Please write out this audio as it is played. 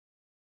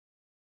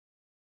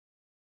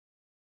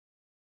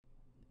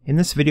In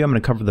this video, I'm going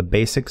to cover the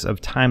basics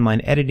of timeline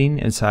editing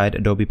inside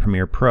Adobe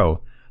Premiere Pro.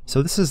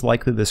 So this is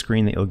likely the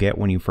screen that you'll get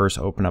when you first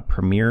open up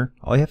Premiere.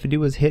 All you have to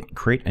do is hit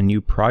create a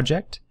new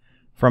project.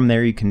 From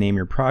there you can name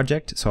your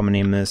project. So I'm going to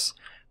name this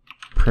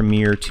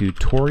Premiere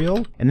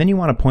Tutorial, and then you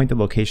want to point the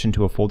location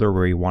to a folder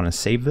where you want to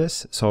save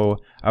this. So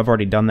I've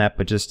already done that,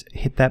 but just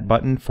hit that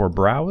button for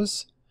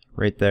Browse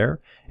right there,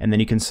 and then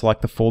you can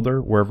select the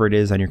folder wherever it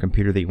is on your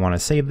computer that you want to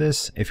save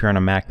this. If you're on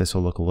a Mac, this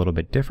will look a little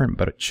bit different,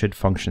 but it should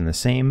function the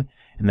same.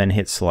 And then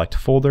hit Select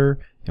Folder,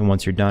 and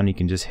once you're done, you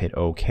can just hit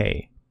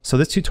OK. So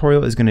this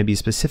tutorial is going to be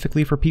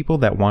specifically for people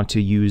that want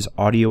to use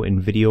audio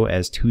and video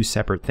as two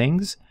separate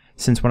things.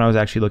 Since when I was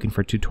actually looking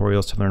for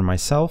tutorials to learn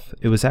myself,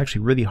 it was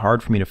actually really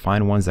hard for me to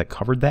find ones that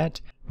covered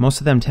that.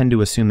 Most of them tend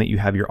to assume that you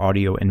have your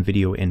audio and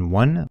video in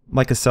one,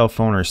 like a cell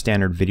phone or a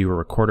standard video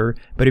recorder.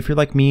 But if you're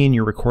like me and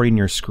you're recording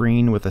your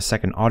screen with a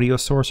second audio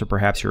source, or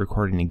perhaps you're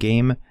recording a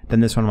game, then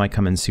this one might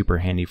come in super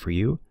handy for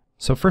you.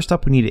 So first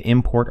up, we need to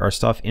import our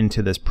stuff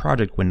into this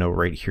project window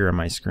right here on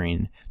my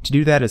screen. To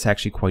do that, it's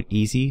actually quite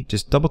easy.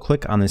 Just double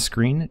click on this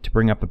screen to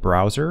bring up the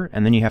browser,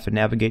 and then you have to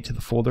navigate to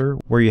the folder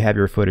where you have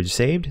your footage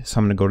saved. So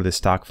I'm going to go to the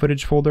stock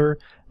footage folder.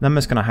 Then I'm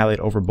just going to highlight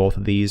over both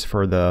of these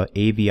for the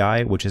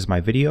AVI, which is my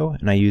video,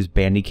 and I use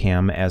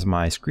Bandicam as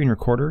my screen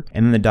recorder,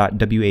 and then the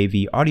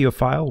 .wav audio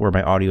file where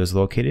my audio is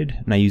located,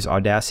 and I use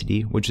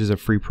Audacity, which is a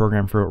free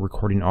program for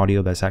recording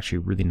audio that's actually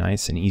really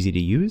nice and easy to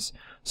use.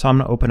 So I'm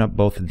going to open up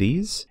both of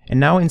these, and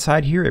now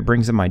inside here it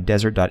brings in my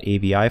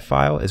desert.avi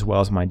file as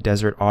well as my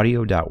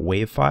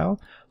desert.audio.wav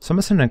file. So I'm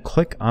just going to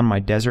click on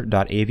my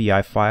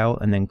desert.avi file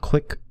and then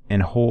click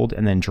and hold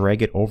and then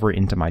drag it over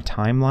into my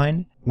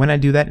timeline. When I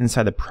do that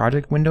inside the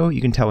project window, you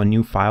can tell a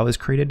new file is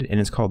created, and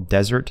it's called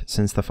desert,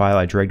 since the file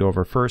I dragged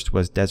over first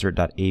was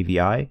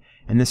desert.avi,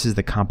 and this is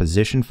the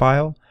composition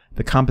file.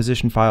 The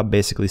composition file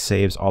basically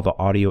saves all the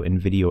audio and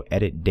video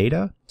edit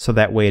data, so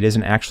that way it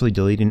isn't actually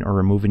deleting or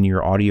removing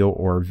your audio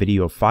or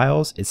video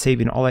files. It's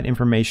saving all that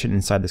information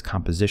inside this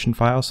composition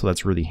file, so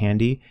that's really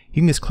handy.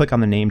 You can just click on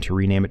the name to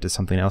rename it to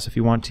something else if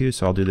you want to,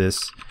 so I'll do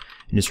this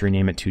and just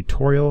rename it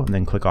Tutorial, and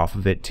then click off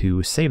of it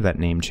to save that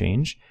name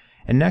change.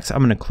 And next I'm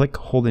going to click,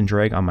 hold, and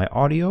drag on my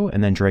audio,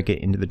 and then drag it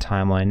into the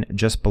timeline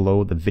just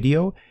below the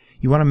video.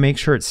 You want to make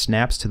sure it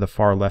snaps to the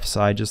far left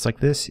side just like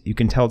this. You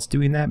can tell it's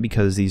doing that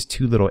because these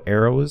two little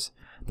arrows,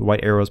 the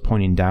white arrows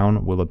pointing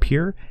down, will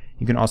appear.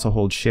 You can also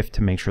hold Shift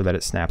to make sure that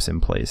it snaps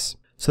in place.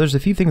 So there's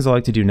a few things I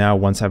like to do now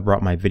once I've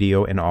brought my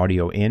video and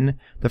audio in.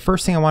 The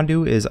first thing I want to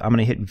do is I'm going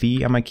to hit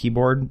V on my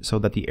keyboard so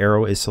that the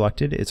arrow is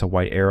selected. It's a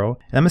white arrow.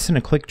 And I'm just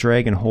going to click,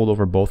 drag, and hold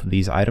over both of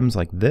these items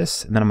like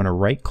this. And then I'm going to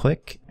right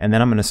click, and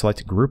then I'm going to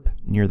select Group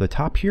near the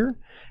top here.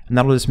 And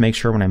that'll just make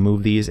sure when I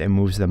move these, it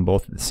moves them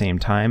both at the same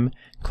time.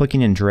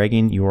 Clicking and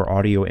dragging your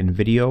audio and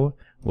video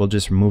will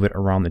just move it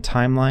around the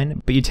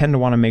timeline. But you tend to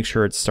want to make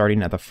sure it's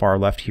starting at the far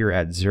left here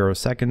at 0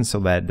 seconds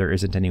so that there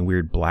isn't any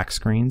weird black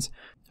screens.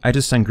 I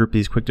just ungroup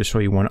these quick to show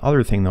you one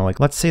other thing though. Like,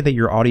 let's say that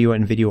your audio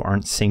and video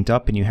aren't synced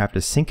up and you have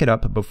to sync it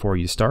up before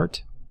you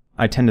start.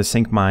 I tend to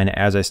sync mine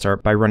as I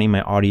start by running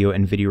my audio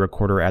and video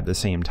recorder at the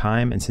same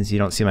time, and since you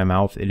don't see my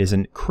mouth, it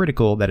isn't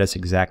critical that it's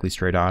exactly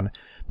straight on.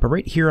 But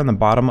right here on the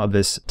bottom of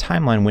this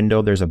timeline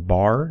window, there's a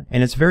bar,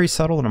 and it's very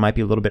subtle and it might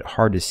be a little bit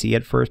hard to see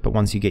at first, but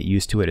once you get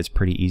used to it, it's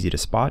pretty easy to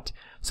spot.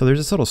 So there's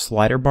this little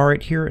slider bar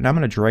right here, and I'm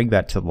going to drag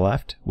that to the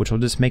left, which will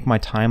just make my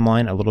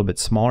timeline a little bit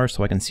smaller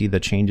so I can see the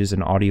changes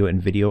in audio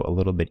and video a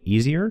little bit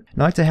easier.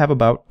 And I like to have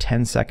about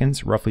 10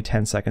 seconds, roughly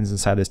 10 seconds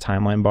inside this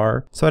timeline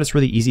bar, so that it's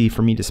really easy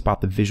for me to spot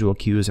the visual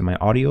cues in my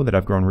audio that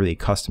I've grown really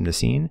accustomed to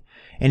seeing.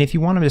 And if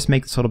you want to just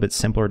make this a little bit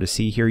simpler to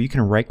see here, you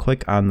can right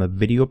click on the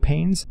video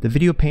panes. The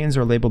video panes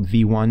are labeled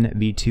V1,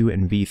 V2,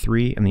 and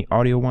V3, and the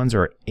audio ones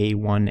are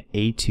A1,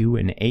 A2,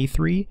 and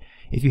A3.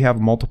 If you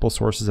have multiple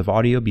sources of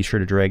audio, be sure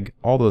to drag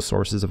all those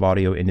sources of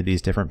audio into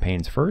these different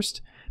panes first.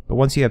 But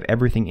once you have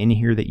everything in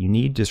here that you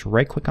need, just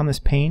right click on this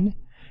pane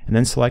and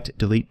then select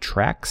Delete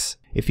Tracks.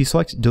 If you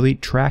select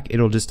Delete Track,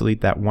 it'll just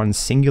delete that one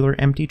singular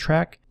empty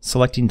track.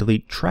 Selecting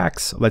Delete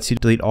Tracks lets you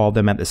delete all of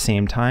them at the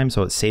same time,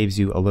 so it saves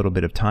you a little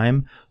bit of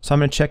time. So I'm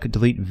going to check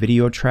Delete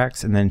Video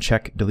Tracks and then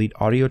check Delete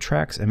Audio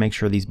Tracks and make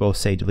sure these both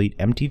say Delete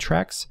Empty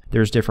Tracks.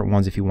 There's different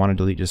ones if you want to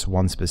delete just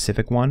one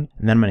specific one.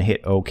 And then I'm going to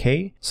hit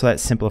OK, so that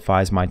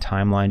simplifies my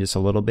timeline just a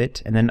little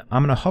bit. And then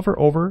I'm going to hover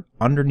over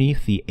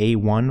underneath the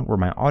A1 where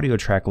my audio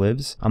track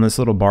lives on this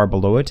little bar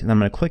below it, and I'm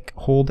going to click,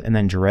 hold, and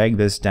then drag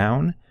this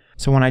down.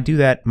 So when I do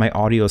that, my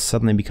audio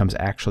suddenly becomes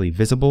actually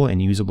visible and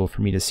usable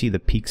for me to see the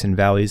peaks and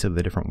valleys of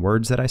the different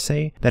words that I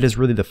say. That is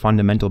really the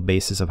fundamental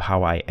basis of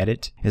how I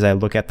edit, is I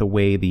look at the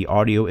way the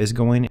audio is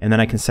going, and then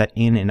I can set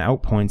in and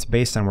out points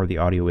based on where the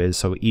audio is.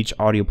 So each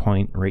audio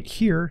point right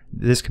here,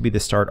 this could be the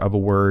start of a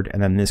word,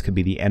 and then this could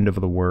be the end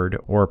of the word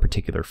or a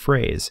particular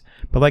phrase.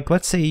 But like,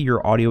 let's say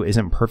your audio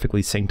isn't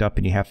perfectly synced up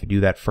and you have to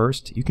do that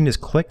first. You can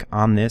just click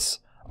on this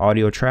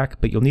audio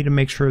track, but you'll need to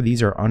make sure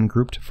these are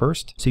ungrouped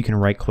first. So you can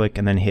right click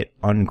and then hit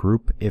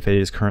ungroup if it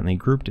is currently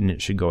grouped, and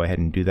it should go ahead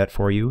and do that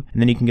for you.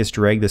 And then you can just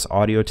drag this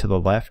audio to the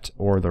left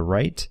or the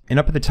right. And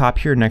up at the top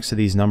here next to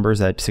these numbers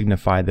that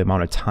signify the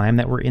amount of time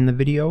that we're in the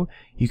video,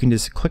 you can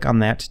just click on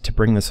that to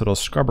bring this little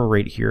scrubber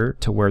right here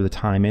to where the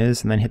time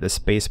is, and then hit the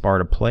space bar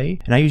to play.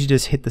 And I usually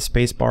just hit the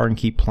space bar and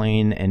keep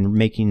playing and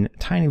making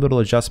tiny little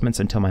adjustments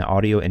until my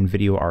audio and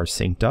video are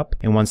synced up.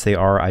 And once they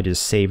are, I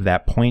just save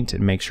that point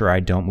and make sure I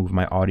don't move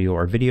my audio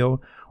or video,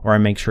 or I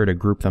make sure to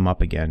group them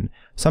up again.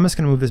 So I'm just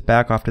going to move this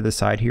back off to the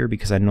side here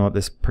because I know that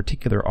this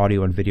particular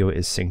audio and video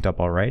is synced up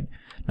all right.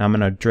 Now I'm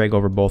going to drag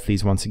over both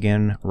these once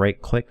again, right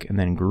click, and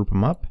then group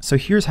them up. So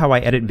here's how I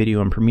edit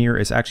video in Premiere.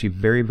 It's actually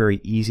very,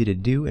 very easy to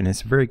do, and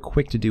it's very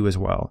quick to do as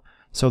well.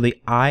 So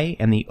the I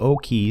and the O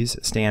keys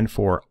stand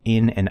for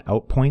in and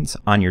out points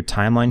on your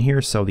timeline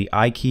here. So the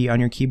I key on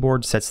your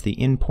keyboard sets the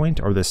in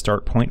point or the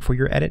start point for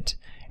your edit.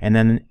 And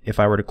then if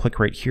I were to click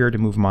right here to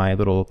move my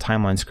little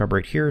timeline scrub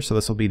right here, so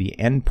this will be the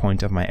end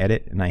point of my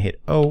edit, and I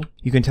hit O,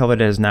 you can tell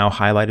that it has now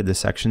highlighted the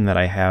section that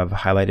I have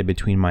highlighted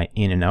between my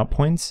in and out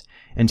points.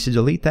 And to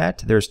delete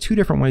that, there's two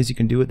different ways you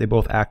can do it. They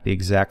both act the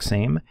exact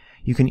same.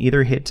 You can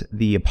either hit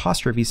the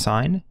apostrophe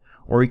sign,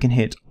 or you can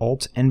hit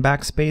Alt and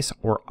backspace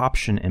or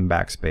Option and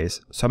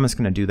backspace. So I'm just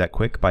going to do that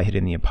quick by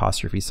hitting the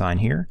apostrophe sign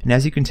here. And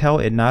as you can tell,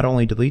 it not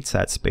only deletes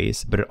that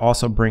space, but it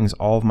also brings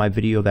all of my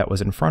video that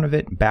was in front of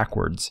it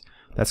backwards.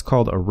 That's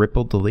called a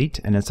ripple delete,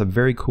 and it's a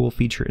very cool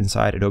feature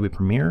inside Adobe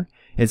Premiere.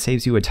 It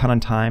saves you a ton of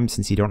time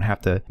since you don't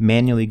have to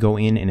manually go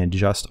in and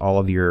adjust all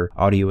of your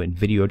audio and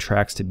video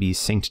tracks to be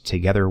synced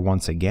together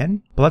once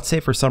again. But let's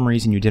say for some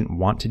reason you didn't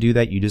want to do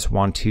that, you just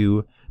want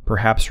to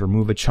perhaps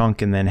remove a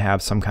chunk and then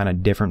have some kind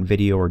of different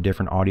video or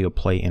different audio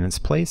play in its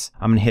place.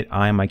 I'm going to hit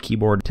I on my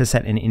keyboard to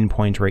set an in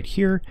point right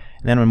here,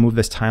 and then I'm going to move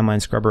this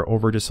timeline scrubber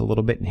over just a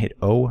little bit and hit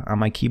O on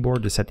my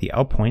keyboard to set the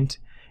out point.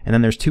 And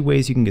then there's two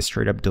ways you can just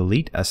straight up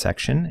delete a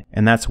section,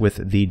 and that's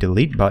with the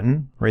delete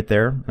button right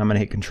there. I'm going to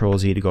hit Control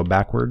Z to go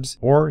backwards,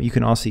 or you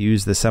can also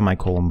use the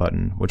semicolon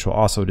button, which will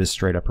also just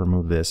straight up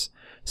remove this.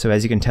 So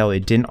as you can tell,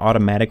 it didn't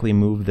automatically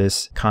move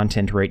this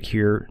content right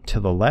here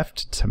to the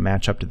left to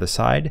match up to the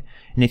side.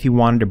 And if you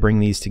wanted to bring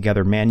these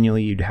together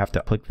manually, you'd have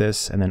to click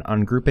this and then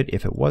ungroup it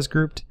if it was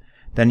grouped.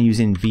 Then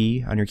using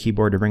V on your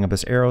keyboard to bring up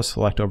this arrow,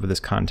 select over this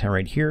content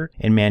right here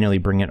and manually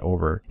bring it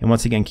over. And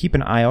once again, keep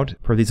an eye out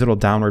for these little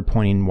downward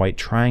pointing white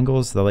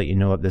triangles. They'll let you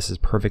know that this is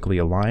perfectly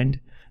aligned.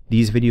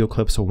 These video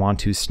clips will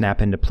want to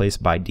snap into place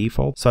by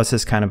default, so that's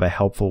just kind of a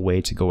helpful way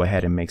to go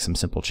ahead and make some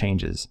simple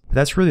changes. But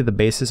that's really the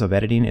basis of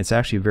editing. It's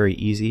actually very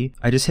easy.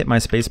 I just hit my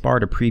spacebar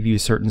to preview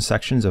certain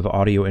sections of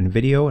audio and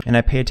video, and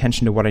I pay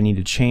attention to what I need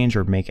to change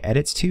or make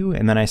edits to,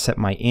 and then I set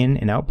my in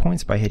and out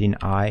points by hitting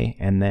I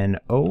and then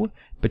O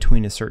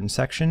between a certain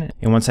section.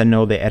 And once I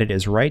know the edit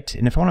is right,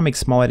 and if I want to make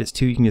small edits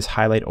too, you can just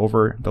highlight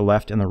over the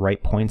left and the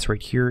right points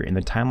right here in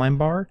the timeline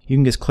bar. You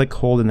can just click,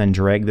 hold, and then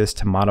drag this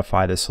to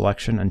modify the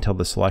selection until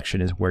the selection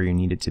is where you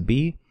need it to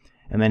be.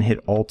 And then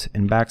hit Alt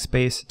and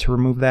backspace to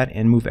remove that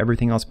and move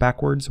everything else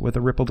backwards with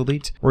a ripple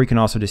delete. Or you can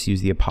also just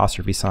use the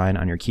apostrophe sign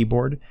on your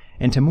keyboard.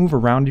 And to move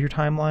around your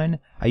timeline,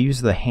 I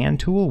use the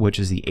hand tool, which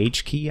is the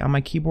H key on my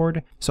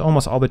keyboard. So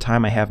almost all the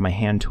time I have my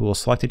hand tool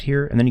selected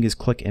here, and then you just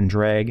click and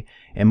drag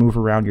and move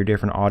around your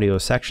different audio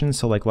sections.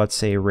 So like let's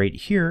say right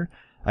here,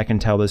 I can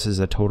tell this is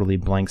a totally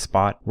blank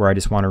spot where I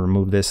just want to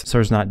remove this so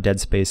there's not dead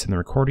space in the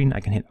recording. I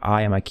can hit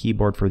I on my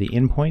keyboard for the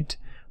in point,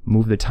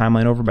 move the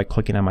timeline over by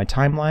clicking on my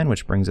timeline,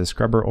 which brings a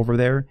scrubber over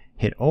there,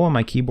 hit O on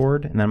my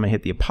keyboard, and then I'm going to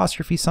hit the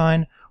apostrophe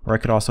sign, or I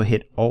could also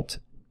hit Alt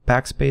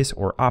backspace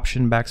or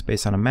Option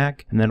backspace on a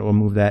Mac, and then it will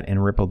move that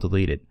and ripple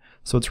delete it.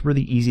 So it's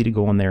really easy to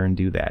go in there and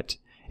do that.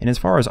 And as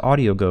far as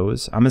audio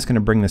goes, I'm just going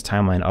to bring this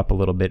timeline up a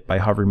little bit by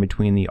hovering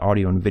between the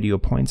audio and video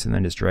points and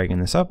then just dragging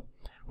this up,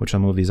 which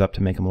I'll move these up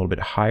to make them a little bit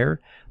higher.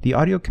 The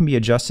audio can be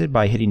adjusted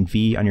by hitting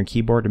V on your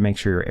keyboard to make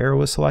sure your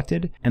arrow is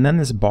selected. And then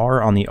this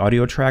bar on the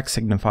audio track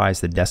signifies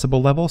the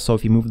decibel level. So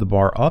if you move the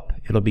bar up,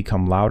 it'll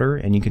become louder,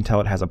 and you can tell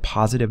it has a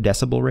positive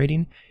decibel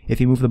rating. If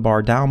you move the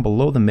bar down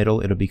below the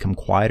middle, it'll become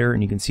quieter,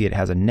 and you can see it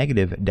has a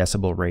negative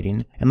decibel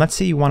rating. And let's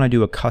say you want to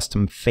do a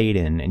custom fade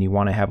in and you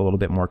want to have a little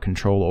bit more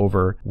control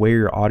over where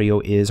your audio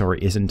is or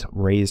isn't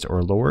raised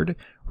or lowered.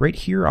 Right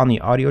here on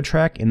the audio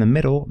track in the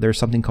middle, there's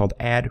something called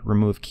Add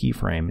Remove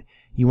Keyframe.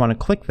 You want to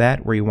click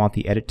that where you want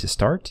the edit to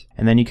start,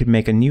 and then you could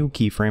make a new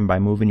keyframe by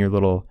moving your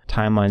little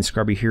timeline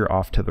scrubby here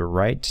off to the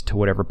right to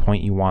whatever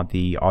point you want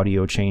the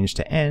audio change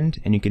to end,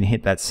 and you can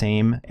hit that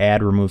same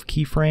Add Remove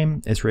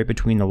Keyframe. It's right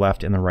between the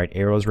left and the right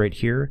arrows right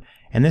here.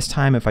 And this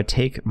time if I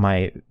take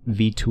my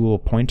V tool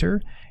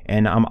pointer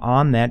and I'm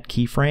on that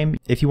keyframe,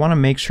 if you want to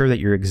make sure that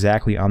you're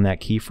exactly on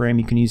that keyframe,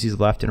 you can use these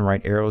left and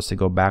right arrows to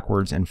go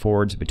backwards and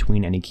forwards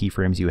between any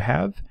keyframes you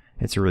have.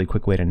 It's a really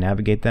quick way to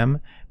navigate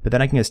them. But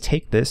then I can just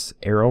take this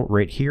arrow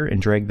right here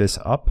and drag this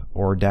up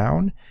or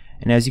down.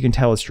 And as you can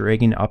tell, it's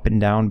dragging up and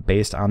down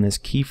based on this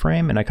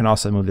keyframe. And I can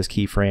also move this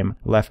keyframe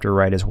left or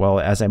right as well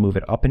as I move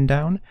it up and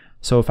down.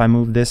 So if I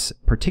move this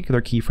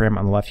particular keyframe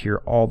on the left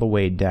here all the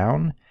way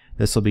down,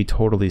 This will be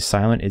totally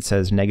silent. It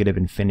says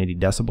 -infinity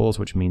decibels,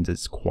 which means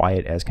it's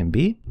quiet as can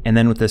be. And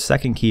then with the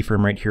second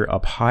keyframe right here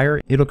up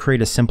higher, it'll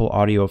create a simple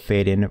audio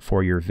fade in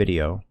for your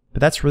video.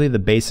 But that's really the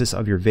basis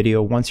of your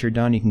video. Once you're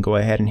done, you can go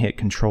ahead and hit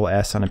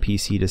Control-S on a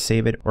PC to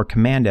save it, or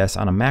Command-S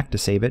on a Mac to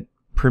save it.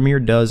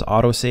 Premiere does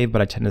autosave,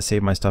 but I tend to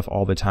save my stuff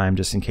all the time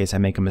just in case I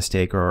make a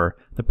mistake or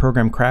the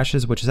program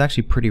crashes, which is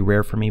actually pretty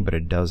rare for me, but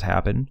it does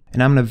happen.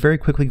 And I'm going to very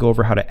quickly go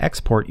over how to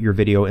export your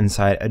video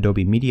inside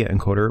Adobe Media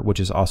Encoder, which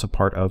is also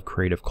part of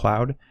Creative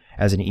Cloud,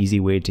 as an easy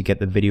way to get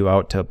the video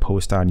out to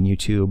post on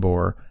YouTube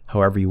or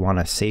however you want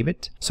to save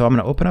it. So I'm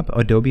going to open up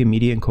Adobe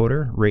Media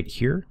Encoder right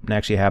here. And I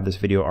actually have this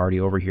video already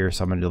over here,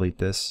 so I'm going to delete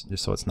this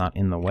just so it's not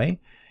in the way.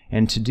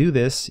 And to do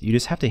this, you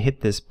just have to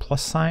hit this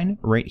plus sign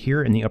right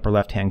here in the upper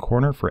left-hand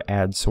corner for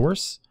Add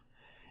Source.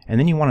 And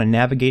then you want to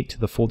navigate to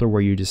the folder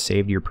where you just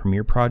saved your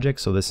Premiere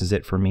project. So this is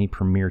it for me,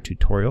 Premiere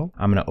Tutorial.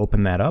 I'm going to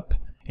open that up.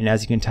 And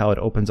as you can tell, it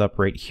opens up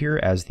right here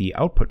as the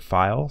output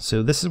file.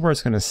 So this is where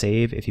it's going to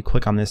save if you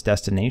click on this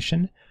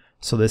destination.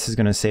 So this is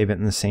going to save it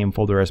in the same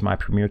folder as my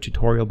Premiere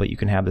tutorial, but you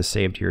can have this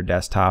saved to your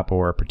desktop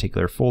or a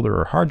particular folder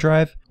or hard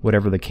drive,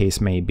 whatever the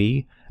case may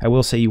be. I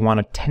will say you want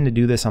to tend to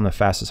do this on the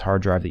fastest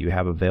hard drive that you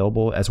have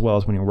available, as well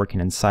as when you're working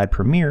inside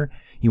Premiere,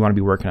 you want to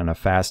be working on a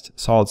fast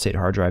solid state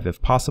hard drive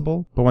if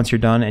possible. But once you're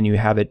done and you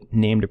have it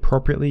named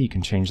appropriately, you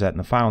can change that in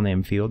the file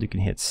name field. You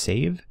can hit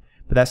save.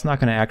 But that's not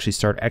going to actually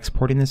start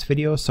exporting this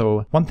video.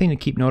 So one thing to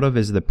keep note of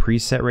is the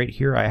preset right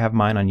here. I have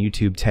mine on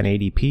YouTube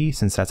 1080p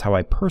since that's how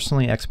I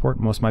personally export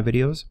most of my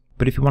videos.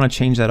 But if you want to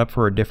change that up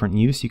for a different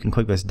use, you can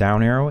click this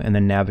down arrow and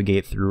then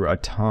navigate through a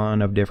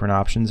ton of different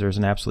options. There's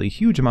an absolutely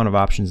huge amount of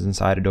options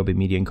inside Adobe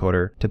Media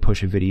Encoder to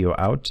push a video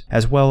out.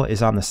 As well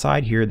as on the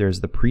side here,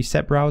 there's the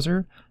preset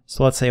browser.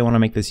 So let's say I want to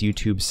make this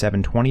YouTube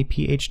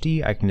 720p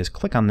HD. I can just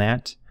click on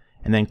that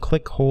and then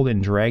click, hold,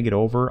 and drag it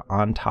over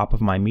on top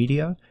of my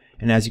media.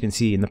 And as you can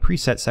see in the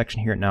preset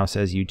section here, it now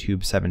says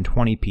YouTube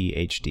 720p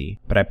HD.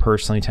 But I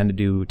personally tend to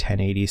do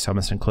 1080, so I'm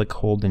just going to click,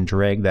 hold, and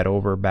drag that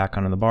over back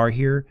onto the bar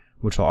here,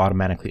 which will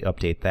automatically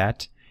update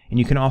that. And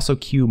you can also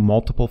queue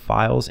multiple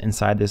files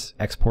inside this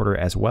exporter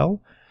as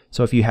well.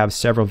 So if you have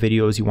several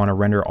videos you want to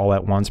render all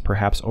at once,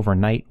 perhaps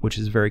overnight, which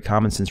is very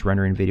common since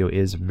rendering video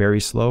is very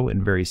slow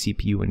and very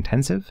CPU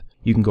intensive,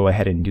 you can go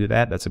ahead and do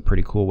that. That's a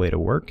pretty cool way to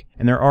work.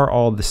 And there are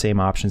all of the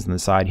same options on the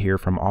side here,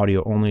 from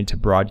audio only to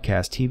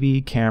broadcast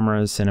TV,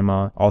 cameras,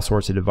 cinema, all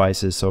sorts of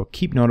devices. So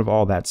keep note of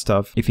all that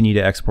stuff if you need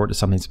to export to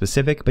something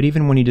specific. But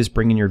even when you just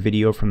bring in your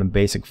video from the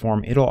basic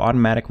form, it'll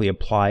automatically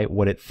apply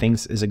what it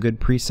thinks is a good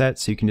preset.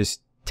 So you can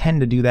just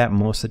tend to do that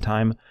most of the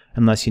time,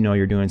 unless you know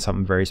you're doing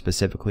something very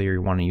specifically or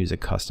you want to use a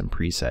custom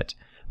preset.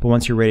 But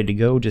once you're ready to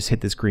go, just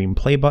hit this green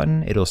play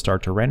button, it'll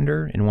start to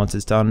render, and once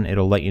it's done,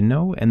 it'll let you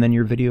know, and then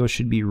your video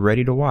should be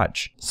ready to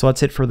watch. So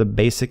that's it for the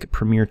basic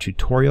Premiere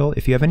tutorial.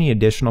 If you have any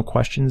additional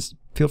questions,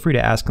 feel free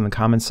to ask in the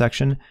comments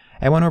section.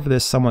 I went over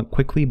this somewhat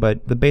quickly,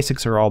 but the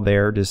basics are all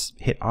there. Just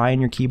hit I on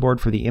your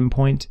keyboard for the in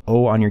point,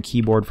 O on your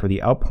keyboard for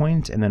the out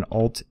point, and then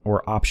Alt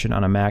or Option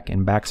on a Mac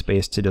and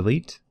backspace to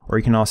delete. Or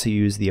you can also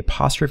use the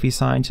apostrophe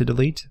sign to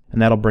delete, and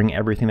that'll bring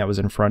everything that was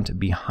in front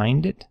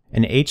behind it.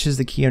 And H is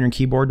the key on your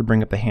keyboard to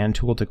bring up the hand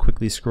tool to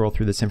quickly scroll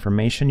through this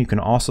information. You can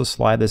also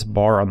slide this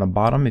bar on the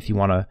bottom if you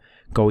want to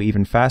go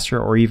even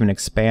faster, or even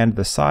expand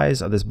the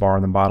size of this bar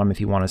on the bottom if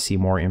you want to see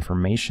more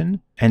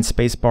information. And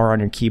spacebar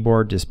on your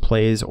keyboard just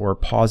plays or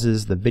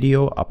pauses the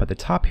video up at the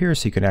top here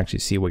so you can actually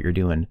see what you're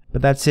doing.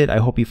 But that's it. I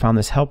hope you found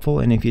this helpful,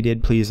 and if you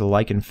did, please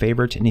like and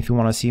favorite. And if you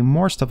want to see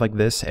more stuff like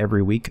this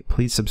every week,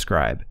 please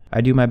subscribe.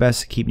 I do my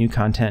best to keep new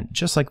content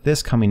just like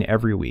this coming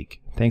every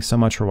week. Thanks so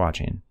much for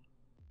watching.